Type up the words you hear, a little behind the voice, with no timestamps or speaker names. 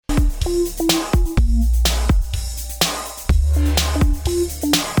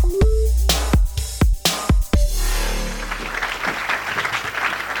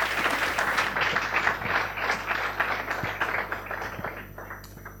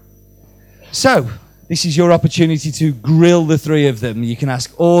So, this is your opportunity to grill the three of them. You can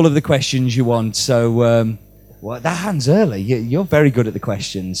ask all of the questions you want. So, that hand's early. You're very good at the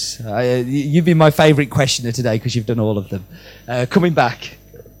questions. You've been my favourite questioner today because you've done all of them. Coming back.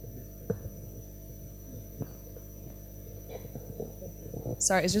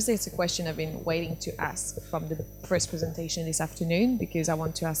 Sorry, it's a question I've been waiting to ask from the first presentation this afternoon because I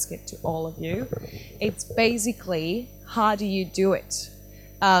want to ask it to all of you. It's basically, how do you do it?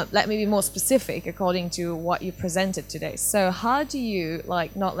 Let me be more specific according to what you presented today. So how do you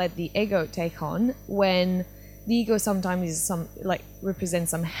not let the ego take on when the ego sometimes is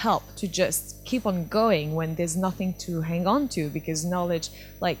represents some help to just keep on going when there's nothing to hang on to because knowledge,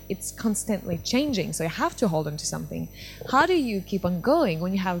 it's constantly changing. So you have to hold on to something. How do you keep on going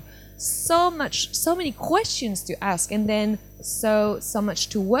when you have so many questions to ask and then so much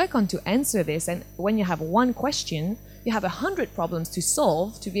to work on to answer this? And when you have one question, you have 100 problems to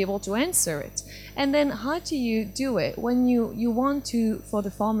solve to be able to answer it. And then how do you do it when you want to, for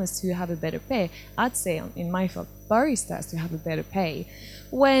the farmers to have a better pay? I'd say in my field, baristas to have a better pay.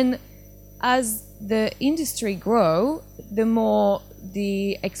 When as the industry grow, the more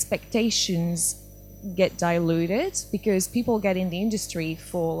the expectations get diluted because people get in the industry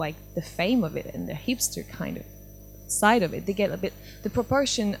for the fame of it and the hipster kind of side of it. They get the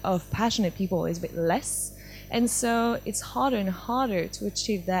proportion of passionate people is a bit less. And so it's harder and harder to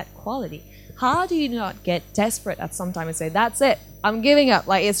achieve that quality. How do you not get desperate at some time and say, that's it, I'm giving up,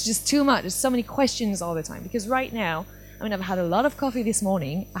 it's just too much, there's so many questions all the time? Because right now, I've had a lot of coffee this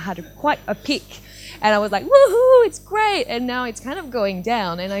morning, I had quite a peak, and I was like, woohoo, it's great, and now it's kind of going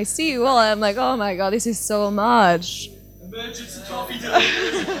down, and I see you all, and I'm like, oh my god, this is so much. Emergency coffee time.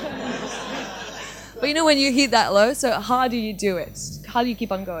 But when you hit that low, so how do you do it? How do you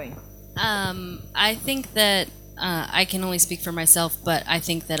keep on going? I think that I can only speak for myself, but I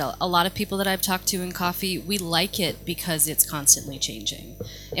think that a lot of people that I've talked to in coffee, we like it because it's constantly changing.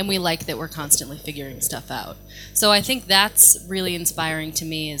 And we like that we're constantly figuring stuff out. So I think that's really inspiring to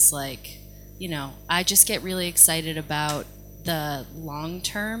me is I just get really excited about the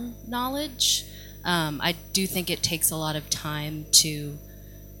long-term knowledge. I do think it takes a lot of time to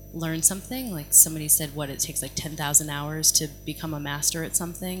learn something. Like somebody said, it takes 10,000 hours to become a master at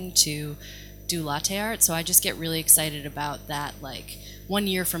something, to do latte art. So I just get really excited about that. 1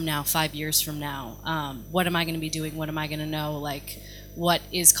 year from now, 5 years from now, what am I going to be doing? What am I going to know? What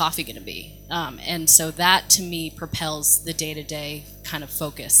is coffee going to be? And so that to me propels the day-to-day kind of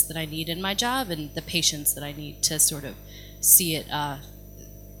focus that I need in my job and the patience that I need to sort of see it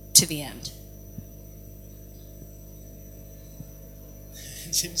to the end.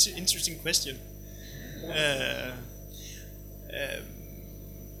 It's an interesting question. I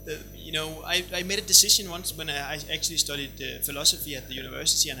made a decision once when I actually studied philosophy at the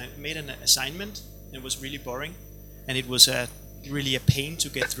university, and I made an assignment. It was really boring, and it was really a pain to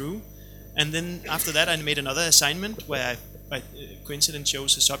get through. And then after that, I made another assignment where I by coincidence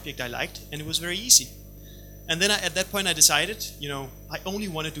chose a subject I liked, and it was very easy. And then at that point, I decided, I only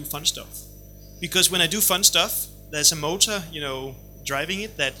want to do fun stuff, because when I do fun stuff, there's a motor, driving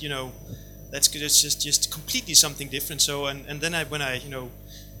it that that's just completely something different. So and then when I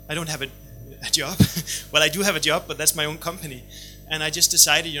don't have a job. Well, I do have a job, but that's my own company, and I just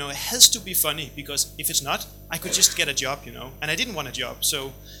decided it has to be funny, because if it's not, I could just get a job, and I didn't want a job.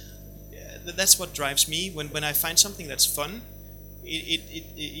 So that's what drives me. When I find something that's fun,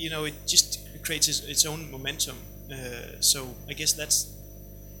 it just creates its own momentum. So I guess that's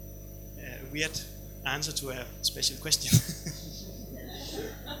a weird answer to a special question.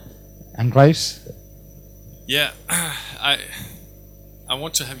 And Klaus? Yeah, I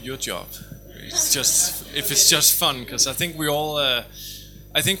want to have your job. It's just if it's just fun, because I think we all.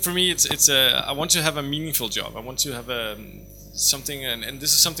 I think for me, it's I want to have a meaningful job. I want to have something, and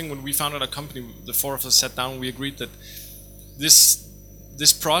this is something when we founded our company, the four of us sat down. We agreed that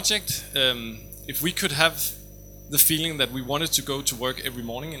this project, if we could have the feeling that we wanted to go to work every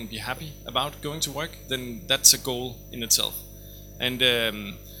morning and be happy about going to work, then that's a goal in itself.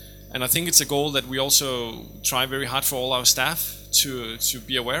 And I think it's a goal that we also try very hard for all our staff to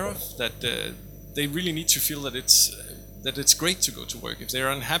be aware of, that they really need to feel that it's great to go to work. If they're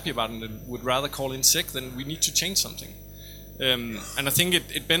unhappy about it and would rather call in sick, then we need to change something. And I think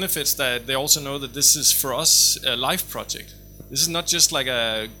it benefits that they also know that this is for us a life project. This is not just like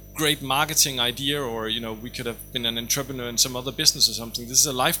a great marketing idea, or we could have been an entrepreneur in some other business or something. This is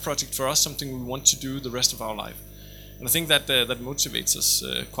a life project for us, something we want to do the rest of our life, and I think that that motivates us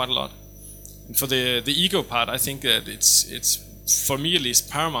quite a lot. And for the ego part, I think that it's for me at least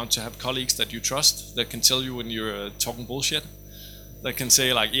paramount to have colleagues that you trust, that can tell you when you're talking bullshit, that can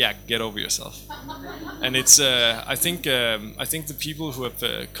say like, yeah, get over yourself. And it's I think the people who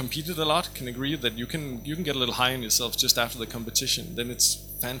have competed a lot can agree that you can get a little high on yourself just after the competition. Then it's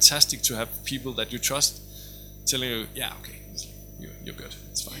fantastic to have people that you trust telling you, yeah, okay, you're good,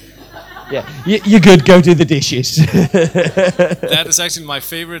 it's fine. Yeah, you're good. Go do the dishes. That is actually my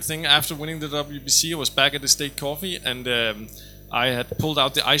favorite thing. After winning the WBC, I was back at Estate Coffee, and I had pulled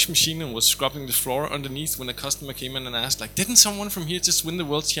out the ice machine and was scrubbing the floor underneath when a customer came in and asked, like, didn't someone from here just win the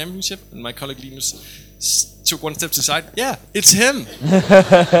world championship? And my colleague Linus took one step to the side. Yeah, it's him.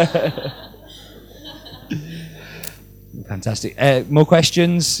 Fantastic. More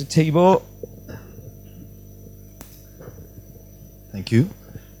questions, Tibor? Thank you.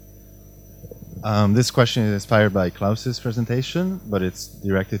 This question is inspired by Klaus's presentation, but it's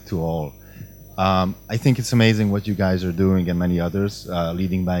directed to all. I think it's amazing what you guys are doing and many others,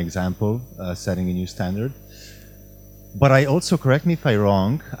 leading by example, setting a new standard. But I also, correct me if I'm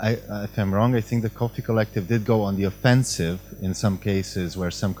wrong, I think the Coffee Collective did go on the offensive in some cases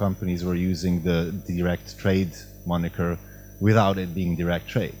where some companies were using the direct trade moniker without it being direct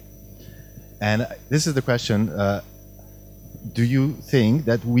trade. And this is the question, do you think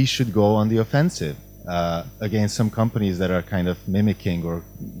that we should go on the offensive against some companies that are kind of mimicking or,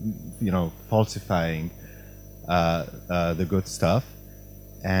 falsifying the good stuff?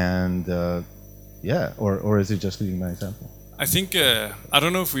 And or is it just leading by example? I think I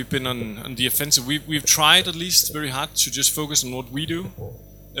don't know if we've been on the offensive. We've tried at least very hard to just focus on what we do.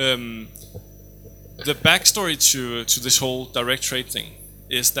 The backstory to this whole direct trade thing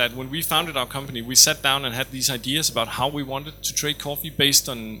is that when we founded our company, we sat down and had these ideas about how we wanted to trade coffee based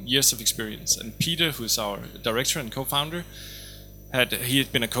on years of experience. And Peter, who's our director and co-founder, he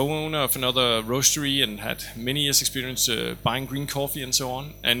had been a co-owner of another roastery and had many years experience buying green coffee and so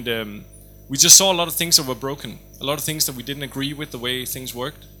on. And we just saw a lot of things that were broken, a lot of things that we didn't agree with the way things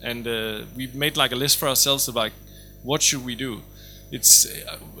worked. And we made like a list for ourselves of like, what should we do? It's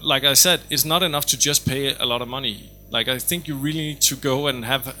like I said, it's not enough to just pay a lot of money. Like, I think you really need to go and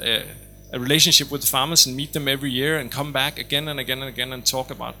have a relationship with the farmers and meet them every year and come back again and again and again and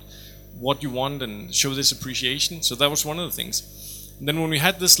talk about what you want and show this appreciation. So that was one of the things. And then when we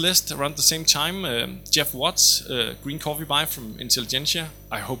had this list around the same time, Jeff Watts, green coffee buyer from Intelligentsia,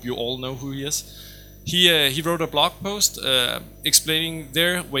 I hope you all know who he is. He wrote a blog post explaining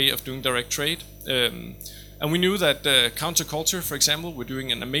their way of doing direct trade. And we knew that Counterculture, for example, were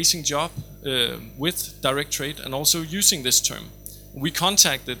doing an amazing job with direct trade and also using this term. We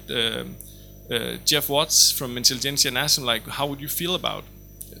contacted Jeff Watts from Intelligentsia and asked him, like, how would you feel about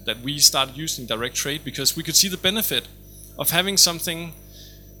that we started using direct trade? Because we could see the benefit of having something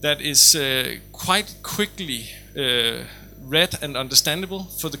that is quite quickly read and understandable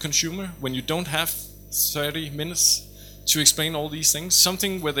for the consumer when you don't have 30 minutes to explain all these things.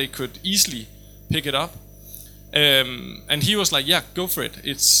 Something where they could easily pick it up. And he was like, yeah, go for it.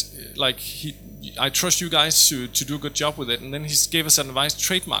 It's like, I trust you guys to do a good job with it. And then he gave us advice,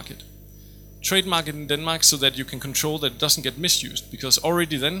 trademark it. Trademark it in Denmark so that you can control that it doesn't get misused. Because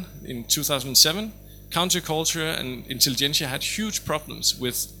already then, in 2007, Counterculture and Intelligentsia had huge problems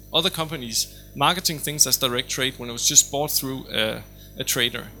with other companies marketing things as direct trade when it was just bought through a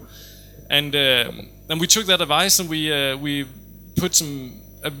trader. And we took that advice and we put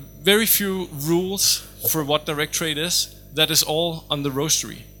very few rules for what direct trade is. That is all on the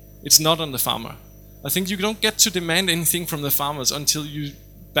roastery. It's not on the farmer. I think you don't get to demand anything from the farmers until you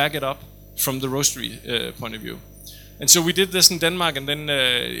back it up from the roastery point of view. And so we did this in Denmark, and then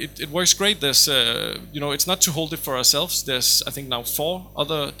it works great. There's, it's not to hold it for ourselves. There's, I think now 4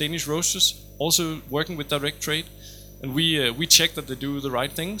 other Danish roasters also working with direct trade, and we check that they do the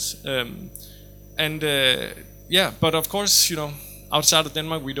right things. But of course, outside of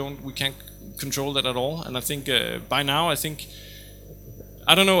Denmark, we can't control that at all. And I think by now, I think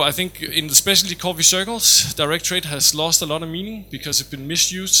in the specialty coffee circles, direct trade has lost a lot of meaning because it's been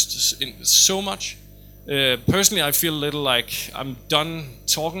misused in so much. Personally, I feel a little like I'm done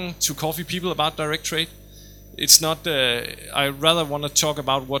talking to coffee people about direct trade. It's not, I rather want to talk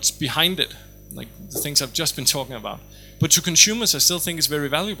about what's behind it, like the things I've just been talking about. But to consumers, I still think it's very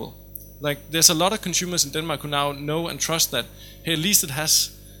valuable. Like, there's a lot of consumers in Denmark who now know and trust that, hey, at least it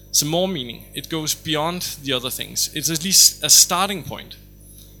has some more meaning. It goes beyond the other things. It's at least a starting point.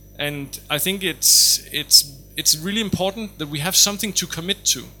 and I think it's really important that we have something to commit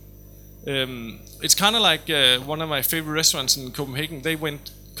to. It's kind of like one of my favorite restaurants in Copenhagen. They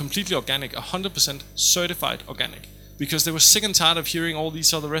went completely organic, 100% certified organic, because they were sick and tired of hearing all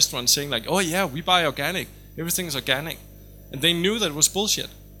these other restaurants saying like, oh yeah, we buy organic, everything is organic. And they knew that it was bullshit.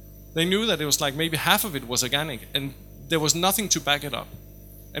 They knew that it was like maybe half of it was organic, and there was nothing to back it up.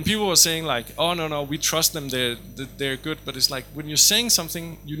 And people were saying like, oh no, we trust them, they're good. But it's like, when you're saying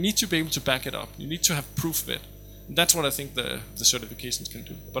something, you need to be able to back it up. You need to have proof of it. And that's what I think the certifications can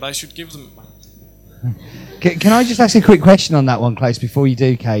do. But I should give them mine. Can I just ask a quick question on that one, Klaus, before you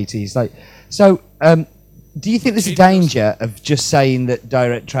do, Katie? It's like, so do you think there's a danger of just saying that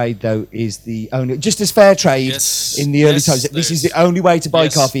direct trade, though, is the only, just as fair trade in the early times, that this is the only way to buy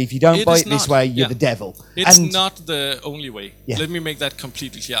coffee? If you don't buy it this way, you're the devil. It's not the only way. Let me make that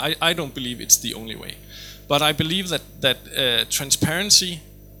completely clear. I don't believe it's the only way. But I believe that transparency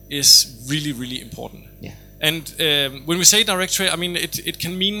is really, really important. Yeah. And when we say direct trade, I mean, it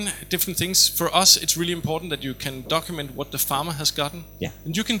can mean different things. For us, it's really important that you can document what the farmer has gotten. Yeah.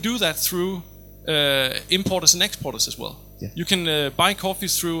 And you can do that through importers and exporters as well. Yeah. You can buy coffee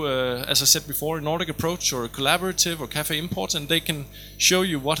through, as I said before, a Nordic Approach or a Collaborative or Cafe Imports, and they can show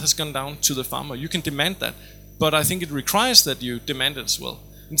you what has gone down to the farmer. You can demand that, but I think it requires that you demand it as well.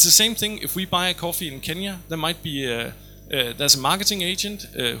 It's the same thing if we buy a coffee in Kenya. There might be there's a marketing agent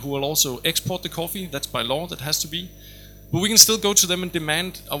who will also export the coffee. That's by law, that has to be. But we can still go to them and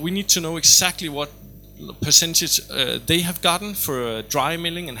demand, we need to know exactly what percentage they have gotten for dry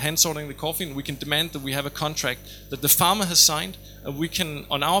milling and hand sorting the coffee, and we can demand that we have a contract that the farmer has signed, and we can,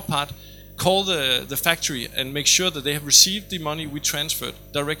 on our part, call the factory and make sure that they have received the money we transferred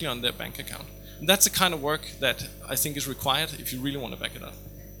directly on their bank account. And that's the kind of work that I think is required if you really want to back it up.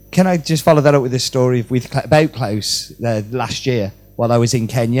 Can I just follow that up with a story about Klaus last year while I was in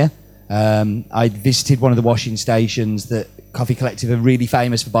Kenya? I visited one of the washing stations that Coffee Collective are really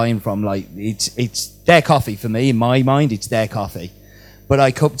famous for buying from. Like, it's their coffee for me. In my mind, it's their coffee. But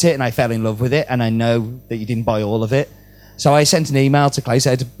I cupped it and I fell in love with it, and I know that you didn't buy all of it. So I sent an email to Klaus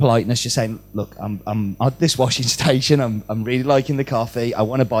out of politeness, just saying, look, I'm at this washing station. I'm really liking the coffee. I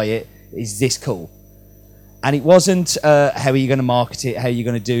want to buy it. Is this cool? And it wasn't how are you going to market it, how are you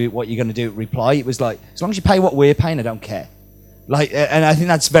going to do it, what you're going to do. Reply. It was like, as long as you pay what we're paying, I don't care. Like, and I think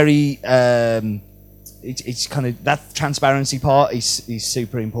that's very. It's kind of that transparency part is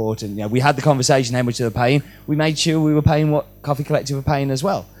super important. You know, we had the conversation how much they were paying. We made sure we were paying what Coffee Collective were paying as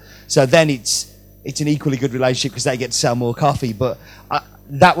well. So then it's an equally good relationship because they get to sell more coffee. But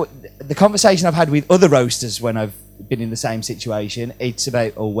the conversation I've had with other roasters when I've been in the same situation, it's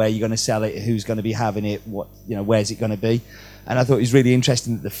about where you're going to sell it, who's going to be having it, where's it going to be. And I thought it was really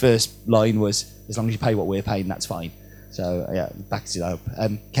interesting that the first line was, as long as you pay what we're paying, that's fine. So yeah, back to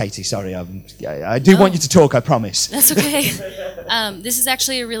that. Katie, sorry, I do want you to talk, I promise. That's okay. This is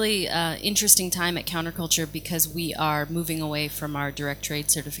actually a really interesting time at Counterculture because we are moving away from our direct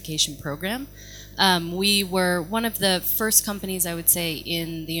trade certification program. We were one of the first companies, I would say,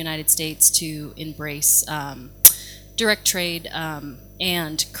 in the United States to embrace direct trade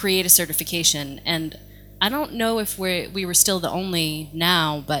and create a certification. And I don't know if we were still the only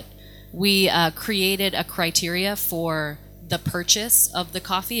now, but we created a criteria for the purchase of the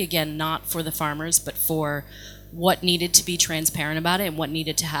coffee, again, not for the farmers, but for what needed to be transparent about it and what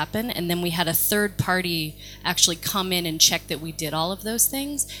needed to happen. And then we had a third party actually come in and check that we did all of those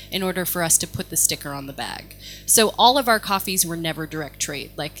things in order for us to put the sticker on the bag. So all of our coffees were never direct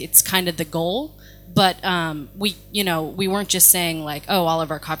trade. Like, it's kind of the goal. But we weren't just saying like, oh, all of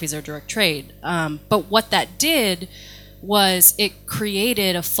our coffees are direct trade. But what that did was it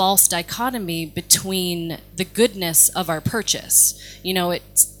created a false dichotomy between the goodness of our purchase. You know,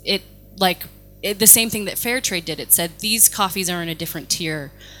 the same thing that Fair Trade did. It said these coffees are in a different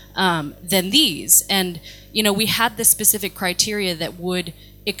tier than these. And, you know, we had this specific criteria that would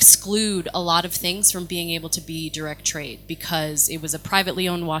exclude a lot of things from being able to be direct trade because it was a privately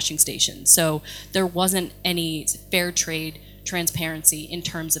owned washing station. So there wasn't any fair trade transparency in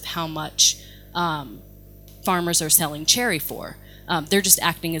terms of how much farmers are selling cherry for. They're just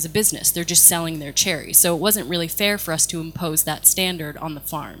acting as a business. They're just selling their cherry. So it wasn't really fair for us to impose that standard on the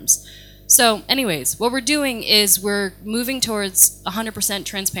farms. So anyways, what we're doing is we're moving towards 100%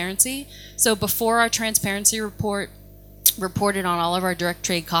 transparency. So before our transparency report reported on all of our direct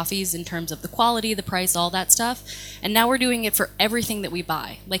trade coffees in terms of the quality, the price, all that stuff. And now we're doing it for everything that we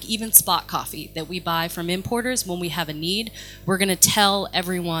buy, like even spot coffee that we buy from importers. When we have a need, we're going to tell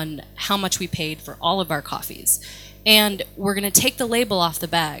everyone how much we paid for all of our coffees. And we're going to take the label off the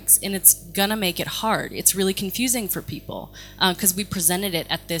bags, and it's going to make it hard. It's really confusing for people because we presented it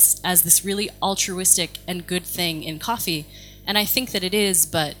as this really altruistic and good thing in coffee. And I think that it is,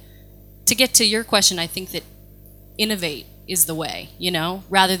 but to get to your question, I think that innovate is the way,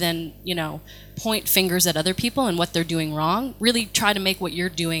 rather than, point fingers at other people and what they're doing wrong. Really try to make what you're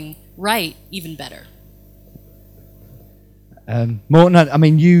doing right even better. Morten, I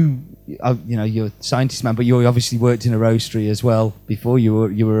mean, you're a scientist, man, but you obviously worked in a roastery as well before you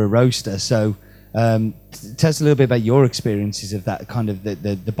were a roaster. So tell us a little bit about your experiences of that kind of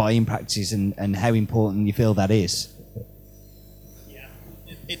the buying practices and how important you feel that is. Yeah,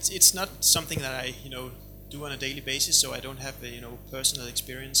 it's not something that I do on a daily basis, so I don't have personal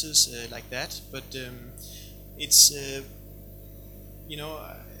experiences like that. But it's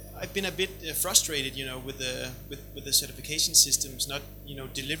I've been a bit frustrated, with the certification systems not,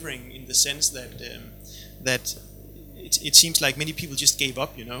 delivering in the sense that that it seems like many people just gave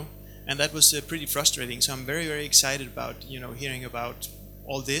up, and that was pretty frustrating. So I'm very, very excited about hearing about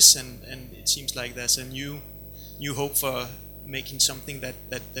all this, and it seems like there's a new hope for making something that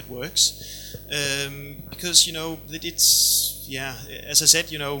works, because that it's as I said,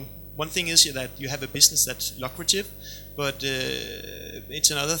 one thing is that you have a business that's lucrative, but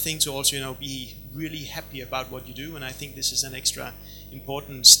it's another thing to also be really happy about what you do, and I think this is an extra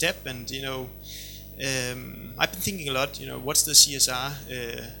important step. And I've been thinking a lot, what's the CSR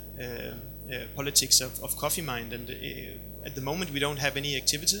politics of Coffee Mind, and at the moment we don't have any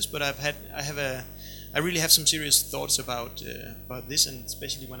activities, but I really have some serious thoughts about this, and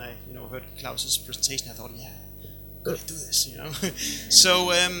especially when I heard Klaus's presentation, I thought, gotta do this,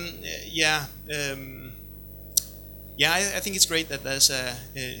 So I think it's great that there's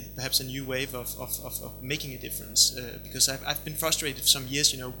perhaps a new wave of making a difference, because I've been frustrated for some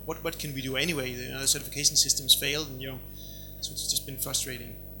years. What can we do anyway? The certification systems failed, and so it's just been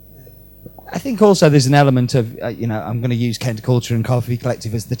frustrating. I think also there's an element of, I'm going to use Kent Culture and Coffee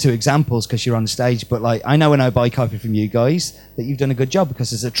Collective as the two examples because you're on stage, but I know when I buy coffee from you guys that you've done a good job, because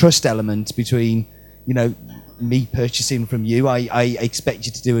there's a trust element between, me purchasing from you. I expect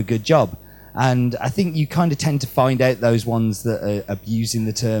you to do a good job. And I think you kind of tend to find out those ones that are abusing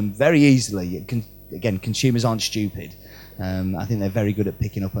the term very easily. Again, consumers aren't stupid. I think they're very good at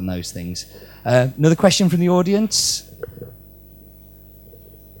picking up on those things. Another question from the audience?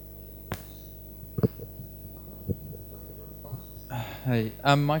 Hey,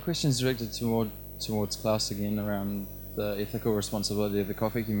 my question is directed towards Klaus again around the ethical responsibility of the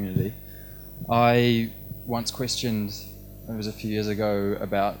coffee community. I once questioned, it was a few years ago,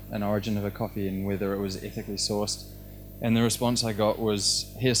 about an origin of a coffee and whether it was ethically sourced. And the response I got was,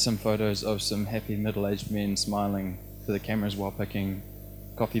 here's some photos of some happy middle-aged men smiling for the cameras while picking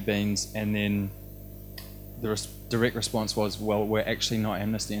coffee beans. And then the direct response was, well, we're actually not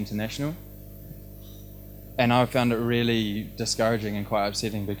Amnesty International. And I found it really discouraging and quite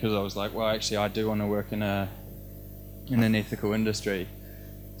upsetting, because I was like, well, actually, I do want to work in an ethical industry.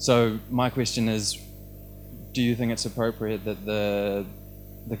 So my question is, do you think it's appropriate that the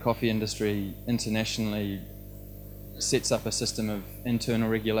coffee industry internationally sets up a system of internal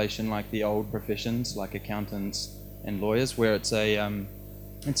regulation like the old professions, like accountants and lawyers, where it's an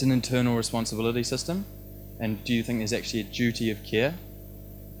internal responsibility system? And do you think there's actually a duty of care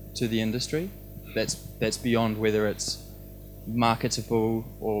to the industry that's beyond whether it's marketable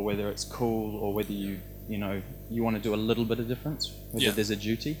or whether it's cool or whether you want to do a little bit of difference, whether there's a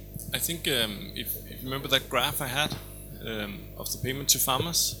duty? I think if you remember that graph I had of the payment to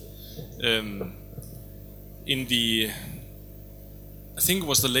farmers, in the, I think it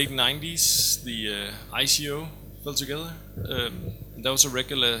was the late 90s, the ICO fell together. That was a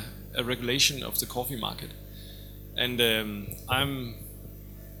regulation of the coffee market. And I'm,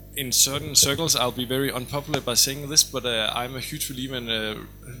 in certain circles, I'll be very unpopular by saying this, but I'm a huge believer in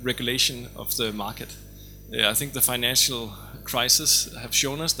regulation of the market. I think the financial crisis have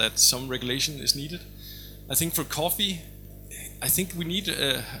shown us that some regulation is needed. I think for coffee, I think we need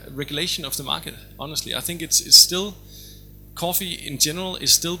a regulation of the market, honestly. I think it's still, coffee in general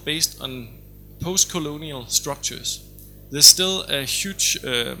is still based on post-colonial structures. There's still a huge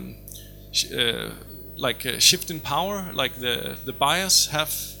shift in power, like the buyers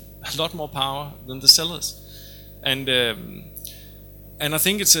have a lot more power than the sellers. And I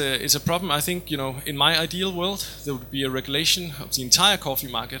think it's a problem. I think, in my ideal world, there would be a regulation of the entire coffee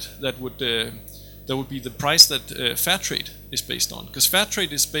market that would be the price that fair trade is based on. Because fair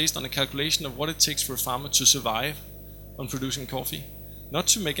trade is based on a calculation of what it takes for a farmer to survive on producing coffee. Not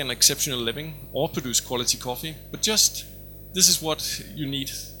to make an exceptional living or produce quality coffee, but just, this is what you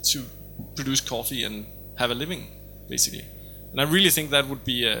need to produce coffee and have a living. basically. And I really think that would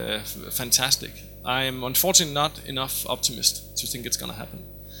be fantastic. I am unfortunately not enough optimist to think it's going to happen,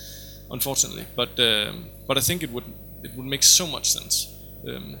 unfortunately. But I think it would make so much sense,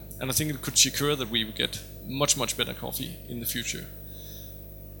 and I think it could secure that we would get much better coffee in the future.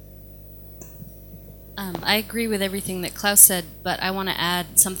 I agree with everything that Klaus said, but I want to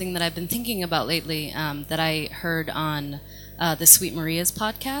add something that I've been thinking about lately that I heard on the Sweet Maria's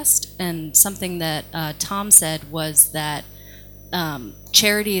podcast, and something that Tom said was that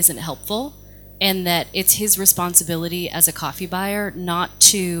charity isn't helpful, and that it's his responsibility as a coffee buyer not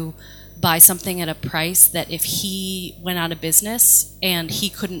to buy something at a price that if he went out of business and he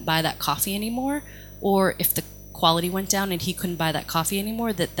couldn't buy that coffee anymore, or if the quality went down and he couldn't buy that coffee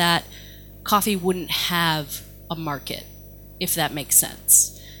anymore, that coffee wouldn't have a market, if that makes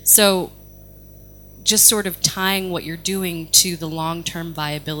sense. So just sort of tying what you're doing to the long-term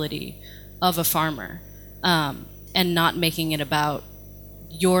viability of a farmer, and not making it about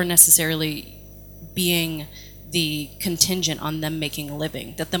your necessarily being the contingent on them making a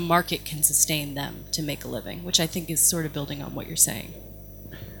living, that the market can sustain them to make a living, which I think is sort of building on what you're saying.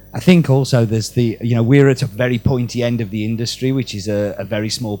 I think also there's we're at a very pointy end of the industry, which is a very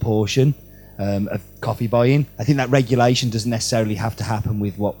small portion of coffee buying. I think that regulation doesn't necessarily have to happen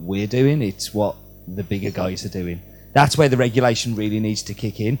with what we're doing, it's what the bigger guys are doing. That's where the regulation really needs to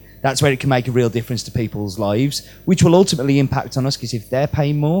kick in. That's where it can make a real difference to people's lives, which will ultimately impact on us, because if they're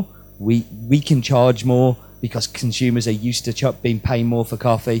paying more, we can charge more, because consumers are used to being paying more for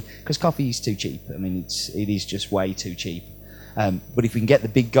coffee, because coffee is too cheap. I mean, it is just way too cheap. But if we can get the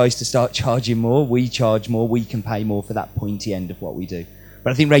big guys to start charging more, we charge more, we can pay more for that pointy end of what we do.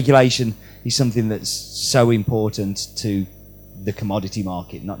 But I think regulation is something that's so important to the commodity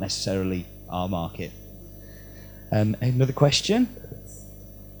market, not necessarily our market. Another question?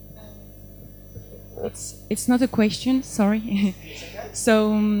 It's not a question, sorry.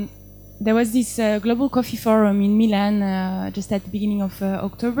 So there was this global coffee forum in Milan just at the beginning of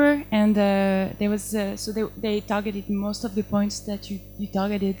October, and there was they targeted most of the points that you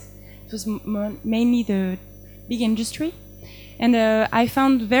targeted. It was mainly the big industry, and I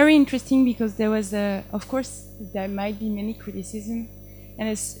found very interesting because there was, of course, there might be many criticism, and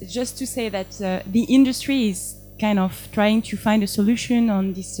it's just to say that the industry is kind of trying to find a solution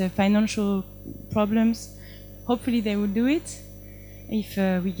on these financial problems. Hopefully they will do it if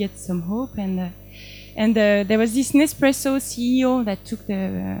we get some hope. And there was this Nespresso CEO that took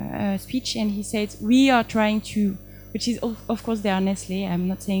the speech, and he said, we are trying to, which is of course they are Nestle, I'm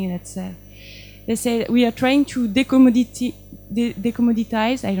not saying that, they say we are trying to decommoditize,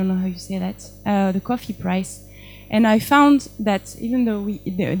 I don't know how you say that, the coffee price. And I found that even though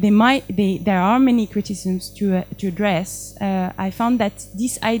there are many criticisms to address, I found that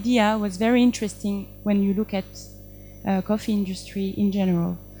this idea was very interesting when you look at coffee industry in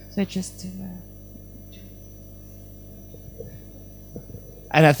general. So just.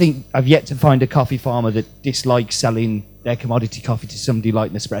 And I think I've yet to find a coffee farmer that dislikes selling their commodity coffee to somebody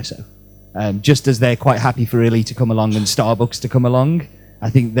like Nespresso. Just as they're quite happy for Illy to come along and Starbucks to come along, I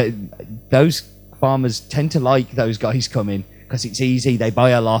think that those farmers tend to like those guys coming because it's easy, they buy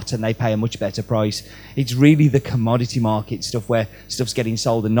a lot and they pay a much better price. It's really the commodity market stuff where stuff's getting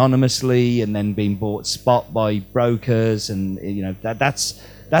sold anonymously and then being bought spot by brokers, and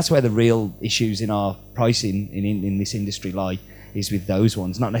that's where the real issues in our pricing in this industry lie, is with those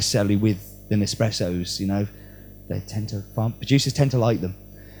ones, not necessarily with the Nespressos. Producers tend to like them.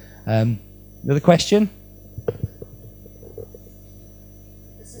 Another question?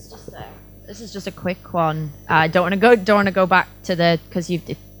 This is just a quick one. I don't want to go back to because you've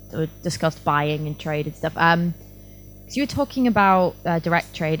discussed buying and trade and stuff. So you were talking about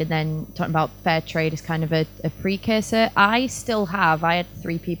direct trade and then talking about fair trade as kind of a precursor. I had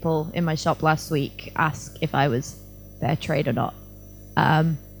 3 people in my shop last week ask if I was fair trade or not.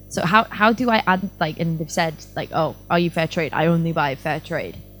 So how do I add, and they've said oh, are you fair trade? I only buy fair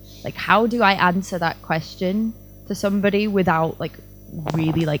trade. How do I answer that question to somebody without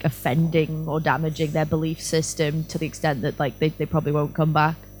really offending or damaging their belief system to the extent that they probably won't come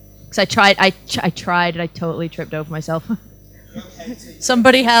back? Because I tried and I totally tripped over myself.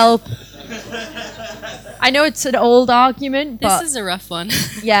 Somebody help. I know it's an old argument, but this is a rough one.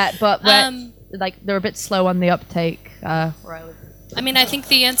 Yeah, but they're a bit slow on the uptake where I live. I mean, I think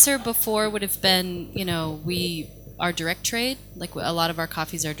the answer before would have been, we are direct trade. A lot of our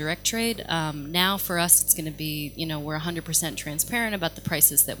coffees are direct trade. Now for us, it's going to be, we're 100% transparent about the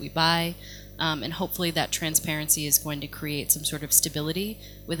prices that we buy. And hopefully that transparency is going to create some sort of stability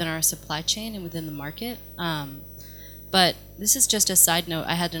within our supply chain and within the market. But this is just a side note.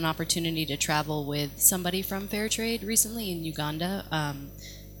 I had an opportunity to travel with somebody from Fairtrade recently in Uganda,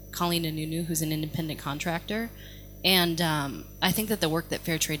 Colleen Anunu, who's an independent contractor. And I think that the work that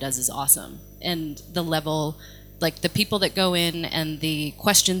Fairtrade does is awesome. And the level, like the people that go in and the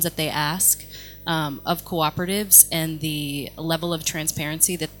questions that they ask of cooperatives and the level of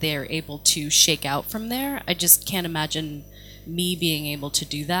transparency that they're able to shake out from there, I just can't imagine me being able to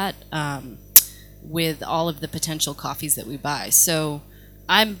do that with all of the potential coffees that we buy. So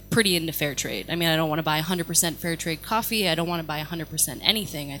I'm pretty into fair trade. I mean, I don't want to buy 100% fair trade coffee. I don't want to buy 100%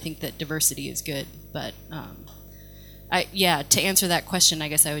 anything. I think that diversity is good. But to answer that question, I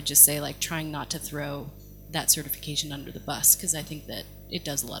guess I would just say like trying not to throw that certification under the bus, because I think that it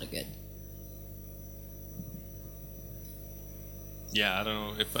does a lot of good. Yeah, I don't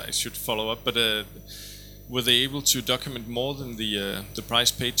know if I should follow up, but were they able to document more than the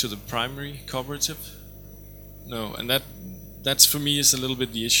price paid to the primary cooperative? No, and that's for me is a little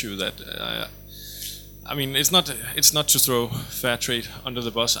bit the issue. That I mean, it's not to throw fair trade under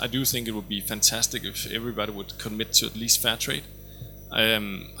the bus. I do think it would be fantastic if everybody would commit to at least fair trade.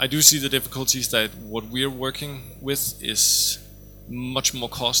 I do see the difficulties that what we're working with is much more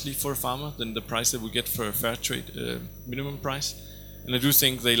costly for a farmer than the price that we get for a fair trade minimum price. And I do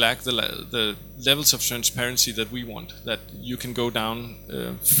think they lack the levels of transparency that we want, that you can go down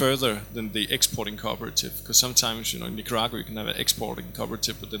further than the exporting cooperative. Because sometimes, in Nicaragua you can have an exporting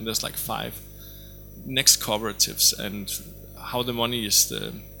cooperative, but then there's like 5 next cooperatives, and how the money is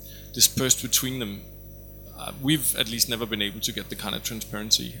dispersed between them. We've at least never been able to get the kind of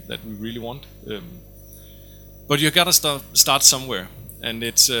transparency that we really want. But you gotta start somewhere. And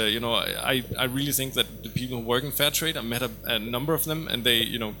it's I really think that the people who work in fair trade, I met a number of them, and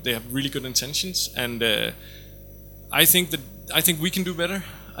they have really good intentions, and I think we can do better.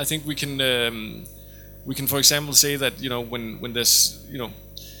 I think we can for example say that when there's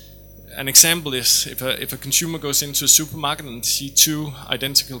an example is if a consumer goes into a supermarket and see 2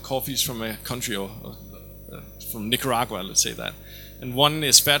 identical coffees from a country or from Nicaragua, let's say that, and one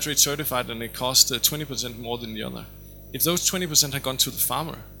is fair trade certified and it costs 20% more than the other. If those 20% had gone to the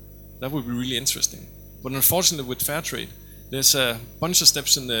farmer, that would be really interesting. But unfortunately, with fair trade, there's a bunch of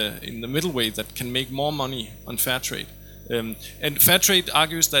steps in the middle way that can make more money on fair trade. And fair trade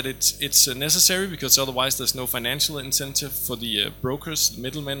argues that it's necessary because otherwise there's no financial incentive for the brokers, the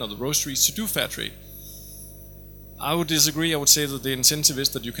middlemen, or the roasteries to do fair trade. I would disagree. I would say that the incentive is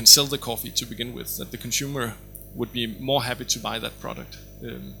that you can sell the coffee to begin with, that the consumer would be more happy to buy that product,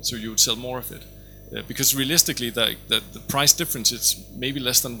 so you would sell more of it. Because realistically, the price difference is maybe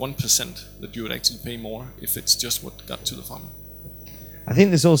less than 1% that you would actually pay more if it's just what got to the farmer. I think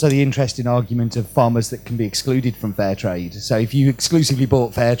there's also the interesting argument of farmers that can be excluded from fair trade. So if you exclusively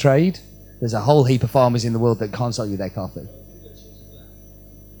bought fair trade, there's a whole heap of farmers in the world that can't sell you their coffee.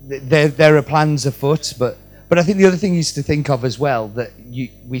 There are plans afoot, but I think the other thing is to think of as well, that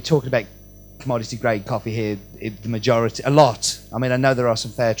we talked about commodity grade coffee here, the majority, a lot. I mean, I know there are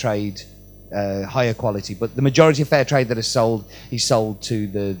some fair trade higher quality, but the majority of fair trade that is sold to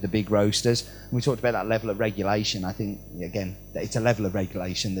the big roasters. And we talked about that level of regulation. I think, again, it's a level of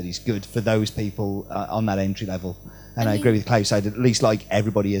regulation that is good for those people on that entry level. And I agree with Klaus, I'd at least like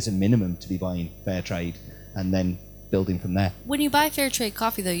everybody as a minimum to be buying fair trade and then building from there. When you buy fair trade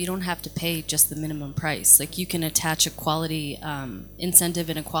coffee, though, you don't have to pay just the minimum price. Like, you can attach a quality incentive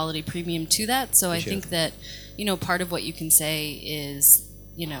and a quality premium to that. So I think that, part of what you can say is,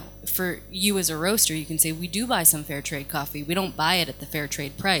 for you as a roaster, you can say, we do buy some fair trade coffee. We don't buy it at the fair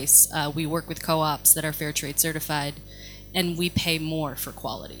trade price. We work with co-ops that are fair trade certified, and we pay more for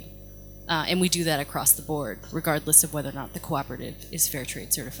quality. And we do that across the board, regardless of whether or not the cooperative is fair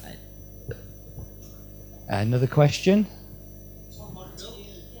trade certified. Another question?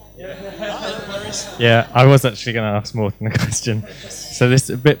 Yeah, I was actually going to ask Morten a question. So this is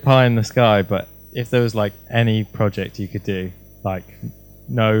a bit pie in the sky, but if there was like any project you could do, like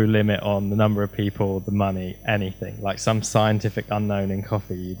no limit on the number of people, the money, anything, like some scientific unknown in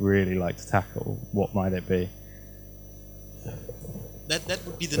coffee you'd really like to tackle, what might it be? That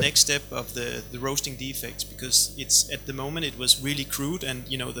would be the next step of the roasting defects, because it's at the moment it was really crude, and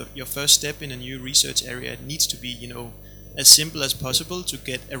your first step in a new research area needs to be as simple as possible to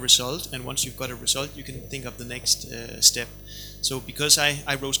get a result, and once you've got a result you can think of the next step. So because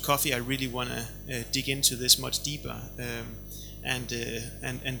I roast coffee, I really want to dig into this much deeper and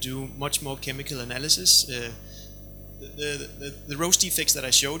do much more chemical analysis. The roast defects that I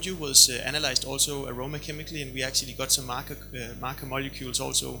showed you was analyzed also aromachemistically, and we actually got some marker molecules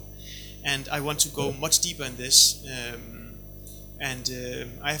also. And I want to go much deeper in this. and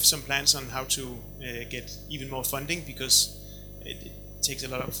I have some plans on how to get even more funding, because it takes a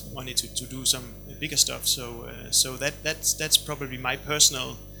lot of money to do some bigger stuff. So that's probably my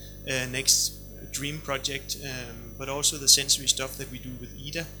personal next dream project, but also the sensory stuff that we do with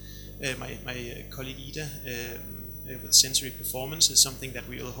Ida, my colleague Ida, with sensory performance is something that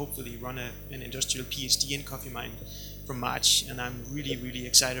we will hopefully run an industrial PhD in Coffee Mind from March, and I'm really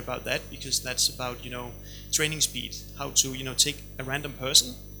excited about that, because that's about training speed, how to take a random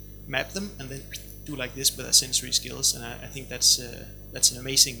person, map them, and then do like this with their sensory skills. And I think that's an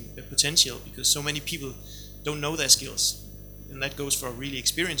amazing potential, because so many people don't know their skills, and that goes for really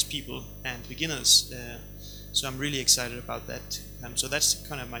experienced people and beginners. So I'm really excited about that. So that's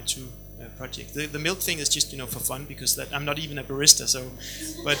kind of my two project. The milk thing is just for fun, because I'm not even a barista.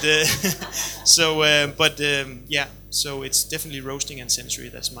 Yeah. So it's definitely roasting and sensory.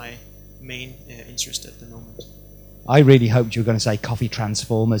 That's my main interest at the moment. I really hoped you were going to say coffee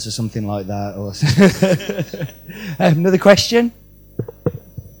transformers or something like that. Or another question?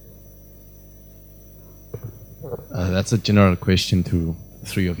 That's a general question to the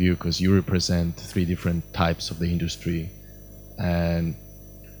three of you, because you represent three different types of the industry, and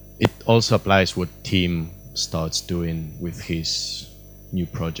it also applies what Tim starts doing with his new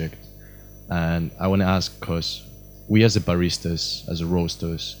project. And I want to ask, because we as a baristas, as a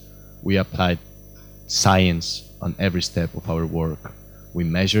roasters, we applied science on every step of our work. We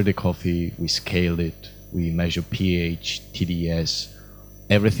measure the coffee, we scale it, we measure pH, TDS,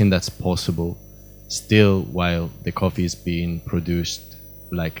 everything that's possible. Still, while the coffee is being produced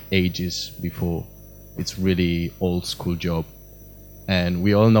like ages before, it's really old school job. And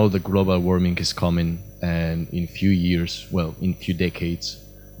we all know the global warming is coming, and in few years, well, in few decades,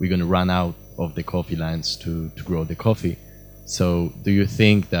 we're going to run out of the coffee lands to grow the coffee. So do you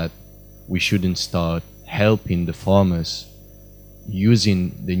think that we shouldn't start helping the farmers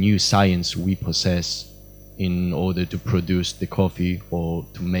using the new science we possess in order to produce the coffee, or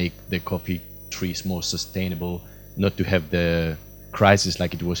to make the coffee trees more sustainable, not to have the crisis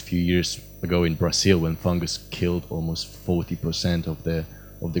like it was a few years ago in Brazil, when fungus killed almost 40% of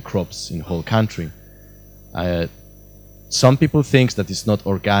the crops in the whole country? Some people think that it's not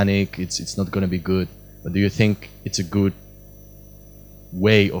organic, it's not going to be good, but do you think it's a good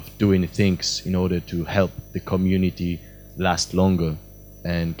way of doing things in order to help the community last longer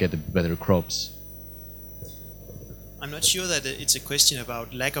and get better crops? I'm not sure that it's a question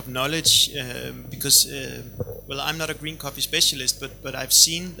about lack of knowledge, because I'm not a green coffee specialist, but I've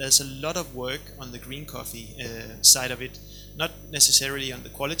seen there's a lot of work on the green coffee side of it, not necessarily on the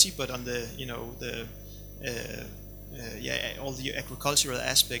quality, but on the all the agricultural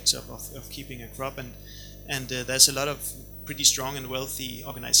aspects of keeping a crop, and there's a lot of pretty strong and wealthy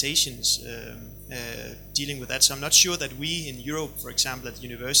organizations dealing with that. So I'm not sure that we in Europe, for example, at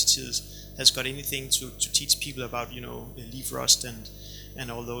universities, has got anything to teach people about leaf rust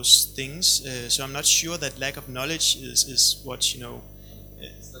and all those things. So I'm not sure that lack of knowledge is what It's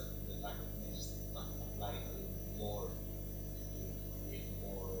not the lack of knowledge, it's not applying a little more to create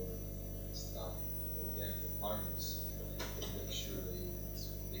more stuff for them, for farmers, to make sure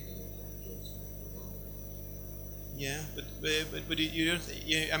they can have jobs for longer. Yeah, but you don't.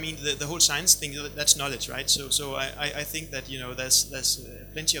 I mean, the whole science thing, that's knowledge, right? So I think that there's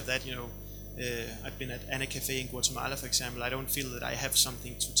plenty of that. I've been at Ana Cafe in Guatemala, for example. I don't feel that I have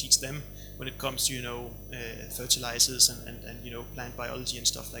something to teach them when it comes to fertilizers and plant biology and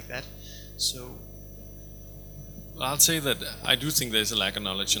stuff like that. So I'll say that I do think there's a lack of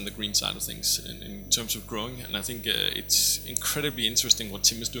knowledge on the green side of things in terms of growing, and I think it's incredibly interesting what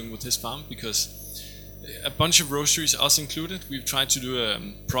Tim is doing with his farm, because a bunch of roasteries, us included, we've tried to do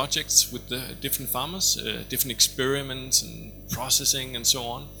projects with the different farmers, different experiments and processing and so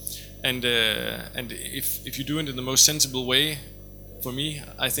on. And if you do it in the most sensible way, for me,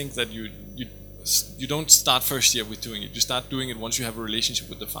 I think that you don't start first year with doing it. You start doing it once you have a relationship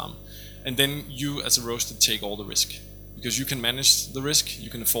with the farm, and then you as a roaster take all the risk, because you can manage the risk, you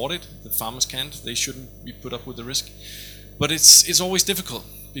can afford it. The farmers can't; they shouldn't be put up with the risk. But it's always difficult,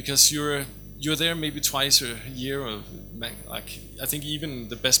 because you're there maybe twice a year, or like I think even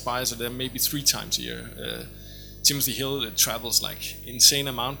the best buyers are there maybe 3 times a year. Timothy Hill travels like insane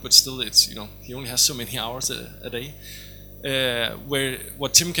amount, but still it's he only has so many hours a day. Where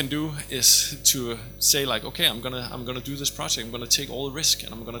what Tim can do is to say like, okay, I'm gonna do this project, I'm gonna take all the risk,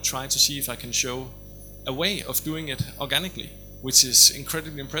 and I'm gonna try to see if I can show a way of doing it organically, which is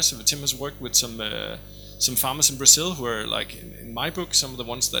incredibly impressive. Tim has worked with some farmers in Brazil who are like in my book some of the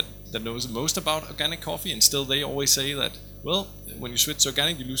ones that knows the most about organic coffee, and still they always say that, well, when you switch to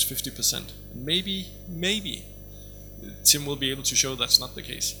organic you lose 50%. Maybe Tim will be able to show that's not the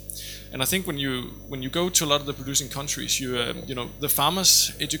case. And I think when you go to a lot of the producing countries, you know, the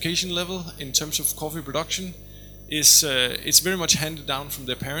farmers' education level in terms of coffee production is it's very much handed down from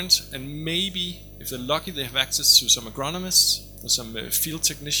their parents, and maybe if they're lucky, they have access to some agronomists or some field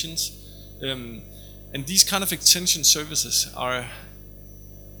technicians, and these kind of extension services are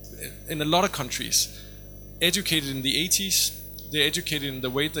in a lot of countries educated in the 80s. They're educated in the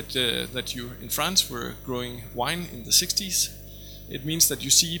way that you in France were growing wine in the 60s. It means that you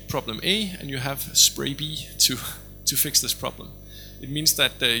see problem A and you have spray B to fix this problem. It means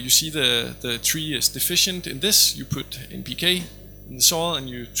that you see the tree is deficient in this, you put NPK in the soil and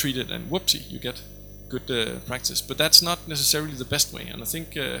you treat it, and whoopsie, you get good practice. But that's not necessarily the best way, and I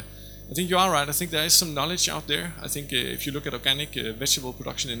think you are right. I think there is some knowledge out there. I think if you look at organic vegetable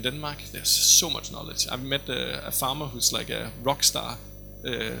production in Denmark, there's so much knowledge. I've met a farmer who's like a rock star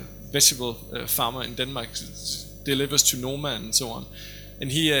vegetable farmer in Denmark, delivers to Noma and so on.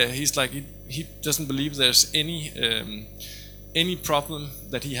 And he's like, he doesn't believe there's any problem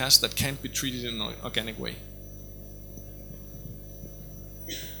that he has that can't be treated in an organic way.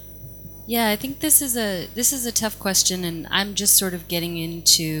 Yeah, I think this is a tough question, and I'm just sort of getting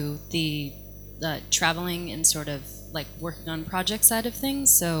into the traveling and sort of like working on project side of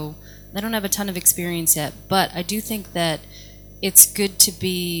things. So I don't have a ton of experience yet, but I do think that it's good to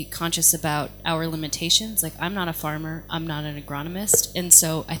be conscious about our limitations. Like, I'm not a farmer, I'm not an agronomist, and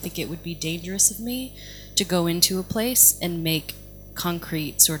so I think it would be dangerous of me to go into a place and make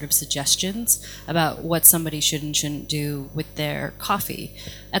concrete sort of suggestions about what somebody should and shouldn't do with their coffee.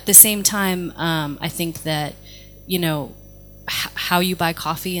 At the same time, I think that, you know, how you buy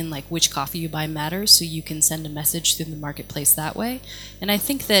coffee and like which coffee you buy matters, so you can send a message through the marketplace that way. And I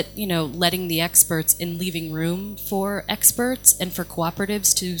think that, you know, letting the experts and leaving room for experts and for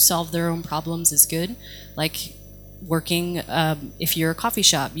cooperatives to solve their own problems is good. Like working, if you're a coffee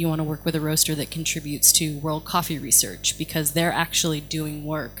shop, you want to work with a roaster that contributes to World Coffee Research, because they're actually doing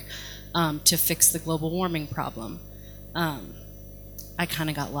work to fix the global warming problem. I kind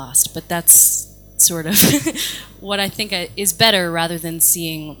of got lost, but that's sort of what I think is better, rather than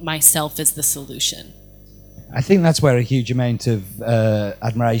seeing myself as the solution. I think that's where a huge amount of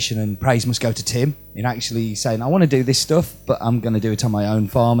admiration and praise must go to Tim, in actually saying, I want to do this stuff, but I'm going to do it on my own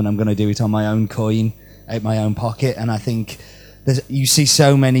farm, and I'm going to do it on my own coin, out my own pocket. And I think you see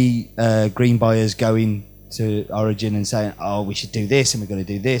so many green buyers going to Origin and saying, oh, we should do this, and we're going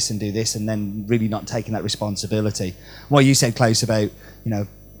to do this, and then really not taking that responsibility. What you said, Klaus, about, you know,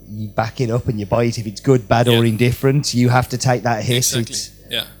 you back it up and you buy it if it's good, bad, or indifferent. You have to take that hit. Exactly.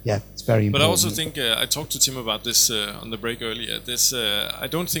 Yeah, it's very important. But I also think I talked to Tim about this on the break earlier. I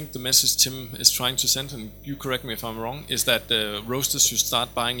don't think the message Tim is trying to send, and you correct me if I'm wrong, is that roasters should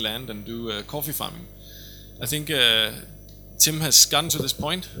start buying land and do coffee farming. I think Tim has gotten to this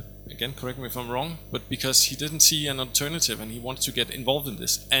point. Again, correct me if I'm wrong, but because he didn't see an alternative and he wanted to get involved in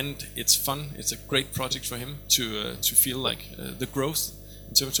this, and it's fun. It's a great project for him to feel like the growth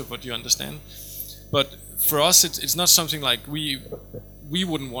in terms of what you understand. But for us, it's not something like we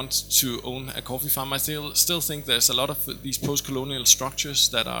wouldn't want to own a coffee farm. I still think there's a lot of these post-colonial structures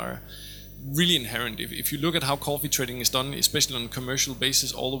that are really inherent. If you look at how coffee trading is done, especially on a commercial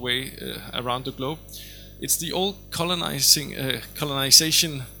basis all the way around the globe, it's the old colonization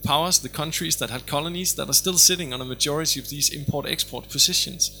powers, the countries that had colonies, that are still sitting on a majority of these import-export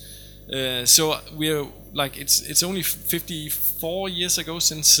positions. So we're like, it's only 54 years ago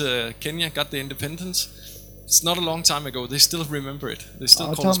since Kenya got their independence. It's not a long time ago. They still remember it. They still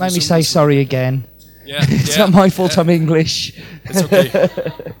call us don't make me say sorry again. Yeah, it's not my fault. I'm English. It's okay.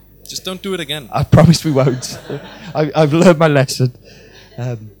 Just don't do it again. I promise we won't. I've learned my lesson.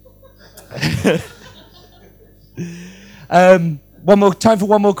 One more time for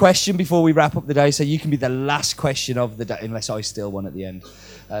one more question before we wrap up the day. So you can be the last question of the day, unless I steal one at the end.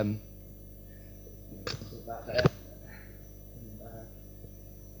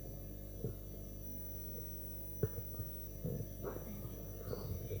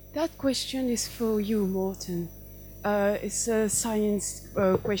 That question is for you, Morten. It's a science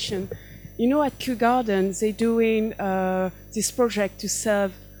question. You know, at Kew Gardens, they're doing this project to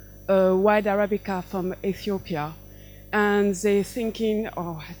serve wild Arabica from Ethiopia. And they're thinking,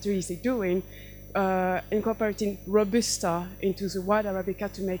 or at least they're doing, incorporating Robusta into the wild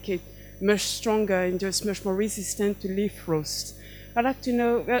Arabica to make it much stronger and just much more resistant to leaf roast. I'd like to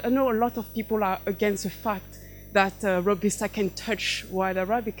know, I know a lot of people are against the fact that Robusta can touch wild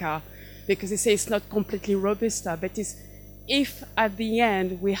Arabica, because they say it's not completely Robusta, but it's, if at the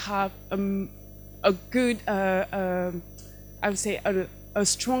end we have a good, I would say, a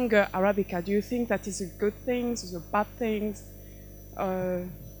stronger Arabica. Do you think that is a good thing, is a bad thing?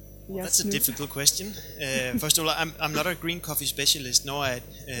 Yes, That's a no? difficult question. First of all, I'm not a green coffee specialist, nor I'm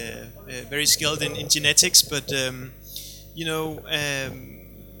very skilled in genetics, but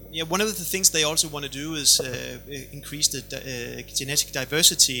one of the things they also want to do is increase the genetic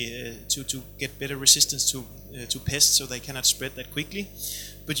diversity to get better resistance to pests, so they cannot spread that quickly.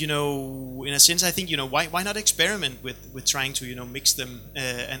 But in a sense, I think why not experiment with trying to mix them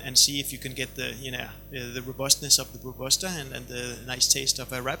and see if you can get the robustness of the Robusta and the nice taste of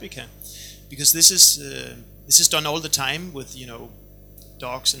Arabica, because this is done all the time with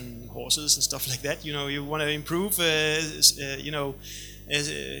dogs and horses and stuff like that. You want to improve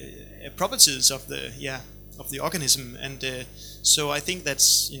properties of the organism, and so I think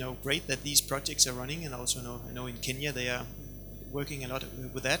that's great that these projects are running, and also I know in Kenya they are working a lot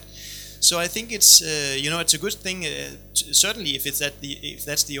with that. So I think it's it's a good thing, certainly if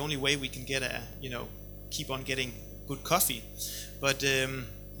that's the only way we can get keep on getting good coffee. But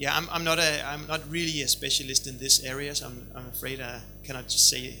I'm not really a specialist in this area, so I'm afraid I cannot just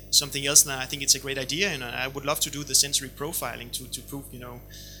say something else. And I think it's a great idea, and I would love to do the sensory profiling to prove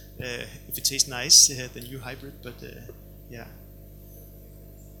if it tastes nice, the new hybrid. But yeah.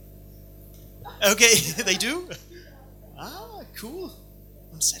 Okay, they do. Ah, cool.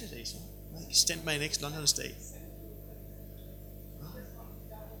 On Saturdays, I extend my next London stay.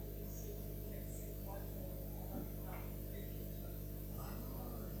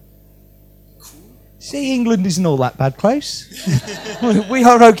 See, England isn't all that bad, Klaus. We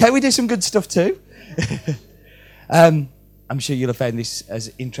are okay. We do some good stuff too. I'm sure you'll have found this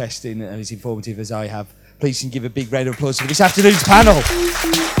as interesting and as informative as I have. Please can give a big round of applause for this afternoon's panel.